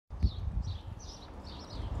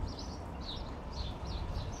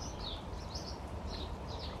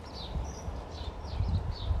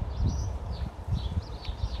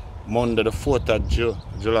Monday the 4th of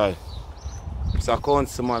July. So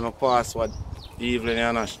councilman, my password evening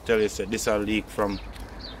and I tell you that this a leak from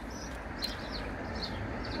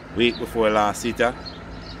week before last year.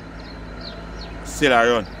 Still a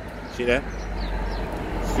run. See there?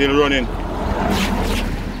 Still running.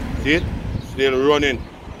 See it? Still running.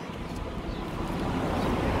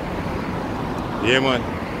 Yeah man.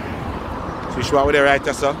 See what with the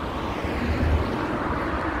right sir?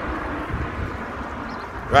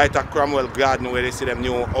 Right at Cromwell Garden where they see them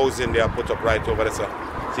new housing they are put up right over there, sir.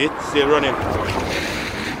 See it? Still running.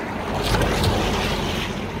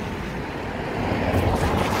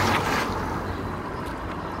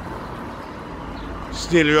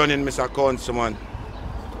 Still running, Mr. Councilman.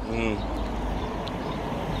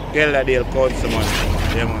 Calderdale Councilman.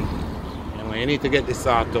 Yeah man. Yeah man. You need to get this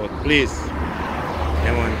sorted out, please.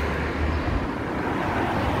 Yeah man.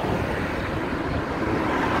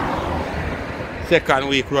 Second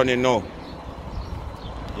week running now.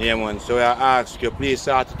 Yeah man, so I ask you please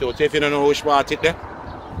sort it out. If you don't know which part it there,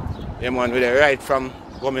 yeah man, with the right from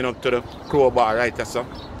coming up to the crowbar right there, sir.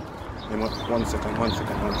 Yeah man, one second.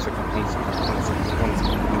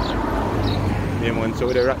 Yeah man, so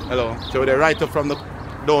with the right, hello. So with the right up from the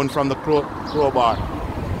down from the crowbar.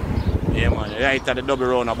 Yeah man, right at the double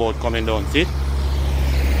roundabout coming down, see?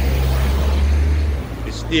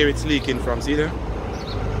 The stair it's leaking from, see there?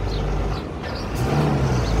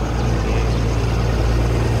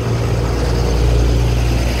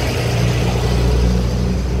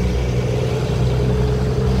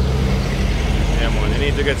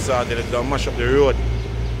 Need to get started, it's gonna mash up the road.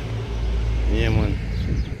 Yeah man.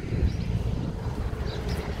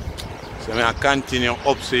 So I continue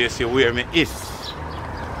up so you see where me is.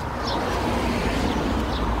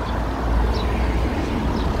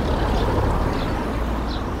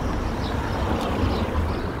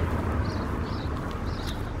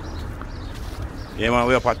 Yeah man,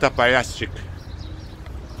 we're up at top of Rastrick.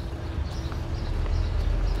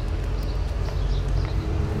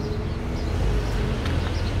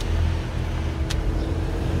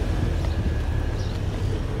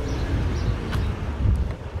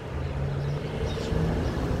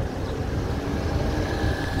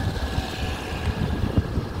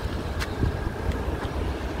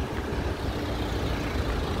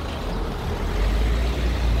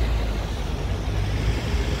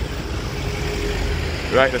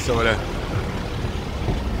 Right, that's over there.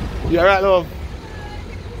 You alright, love?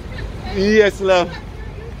 Yes, love.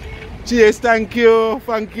 Cheers, thank you.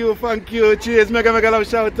 Cheers, mega love,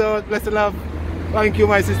 shout out. Bless the love. Thank you,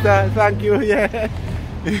 my sister. Thank you, yeah.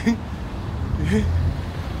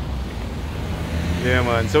 Yeah,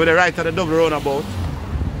 man. So, we're the right at the double roundabout.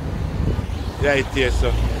 Right here, so.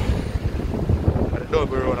 At the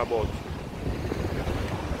double roundabout.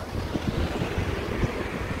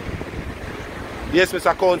 Yes,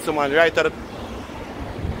 Mr. Councilman, right at the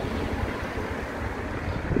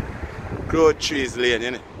Crow Trees Lane,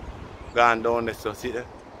 you know? Gone down there, so see there?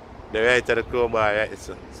 The right at the crowbar, right,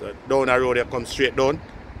 so down the road, you come straight down.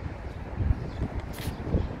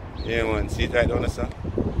 Yeah, man, see it right down there, sir?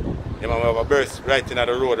 Yeah, man, we have a burst right in the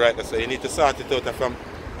road, right there, so you need to sort it out from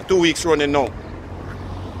 2 weeks running now.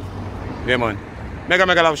 Yeah, man. Mega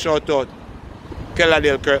love shout out.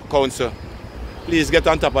 Calderdale Council. Please get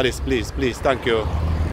on top of this, please, thank you.